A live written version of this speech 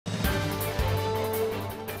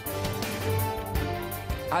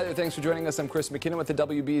Hi there, thanks for joining us. I'm Chris McKinnon with the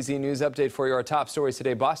WBZ News Update for your top stories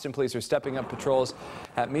today. Boston police are stepping up patrols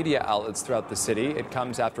at media outlets throughout the city. It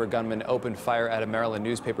comes after a gunman opened fire at a Maryland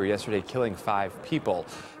newspaper yesterday, killing 5 people.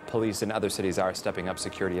 Police in other cities are stepping up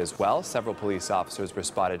security as well. Several police officers were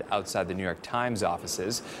spotted outside the New York Times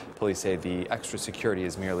offices. Police say the extra security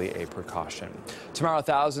is merely a precaution. Tomorrow,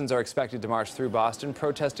 thousands are expected to march through Boston,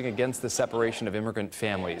 protesting against the separation of immigrant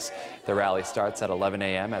families. The rally starts at 11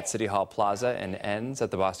 a.m. at City Hall Plaza and ends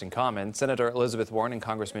at the Boston Common. Senator Elizabeth Warren and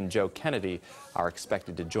Congressman Joe Kennedy are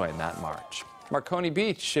expected to join that march. Marconi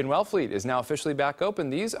Beach in Wellfleet is now officially back open.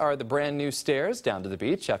 These are the brand new stairs down to the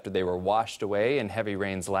beach after they were washed away in heavy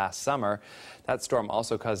rains last summer. That storm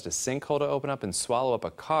also caused a sinkhole to open up and swallow up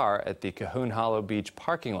a car at the Cahoon Hollow Beach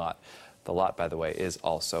parking lot. The lot, by the way, is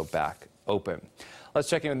also back open. Let's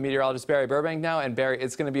check in with meteorologist Barry Burbank now. And Barry,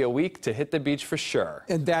 it's going to be a week to hit the beach for sure.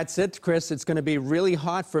 And that's it, Chris. It's going to be really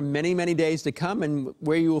hot for many, many days to come. And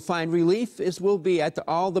where you will find relief will be at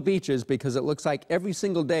all the beaches, because it looks like every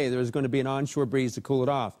single day there's going to be an onshore breeze to cool it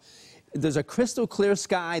off. There's a crystal clear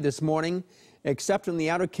sky this morning, except in the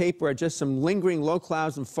outer Cape where just some lingering low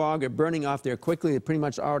clouds and fog are burning off there quickly. They pretty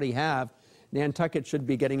much already have. Nantucket should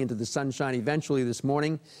be getting into the sunshine eventually this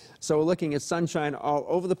morning. So we're looking at sunshine all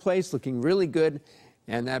over the place, looking really good.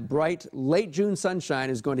 And that bright late June sunshine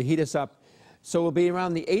is going to heat us up. So we'll be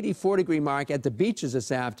around the 84-degree mark at the beaches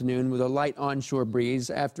this afternoon with a light onshore breeze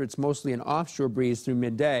after it's mostly an offshore breeze through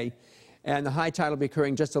midday. And the high tide will be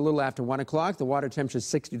occurring just a little after 1 o'clock. The water temperature is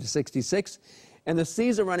 60 to 66. And the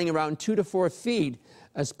seas are running around 2 to 4 feet,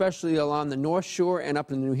 especially along the North Shore and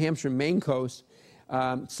up in the New Hampshire Maine coast.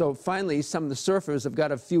 So finally, some of the surfers have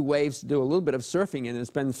got a few waves to do a little bit of surfing in. It's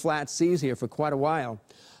been flat seas here for quite a while.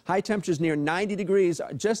 High temperatures near 90 degrees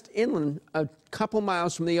just inland, a couple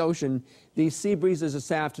miles from the ocean. These sea breezes this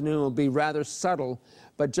afternoon will be rather subtle,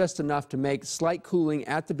 but just enough to make slight cooling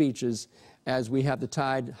at the beaches as we have the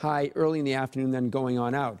tide high early in the afternoon, then going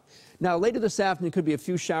on out. Now, later this afternoon could be a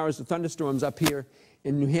few showers of thunderstorms up here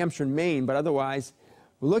in New Hampshire and Maine, but otherwise,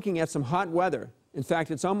 we're looking at some hot weather. In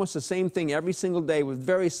fact, it's almost the same thing every single day with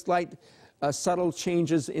very slight subtle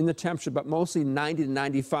changes in the temperature, but mostly 90 to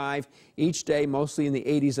 95 each day, mostly in the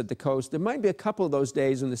 80s at the coast. There might be a couple of those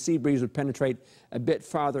days when the sea breeze would penetrate a bit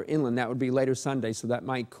farther inland. That would be later Sunday, so that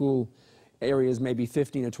might cool areas maybe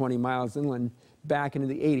 15 or 20 miles inland back into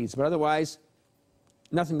the 80s. But otherwise,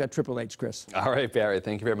 nothing but Triple H, Chris. All right, Barry,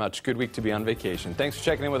 thank you very much. Good week to be on vacation. Thanks for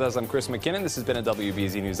checking in with us. I'm Chris McKinnon. This has been a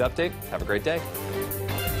WBZ News Update. Have a great day.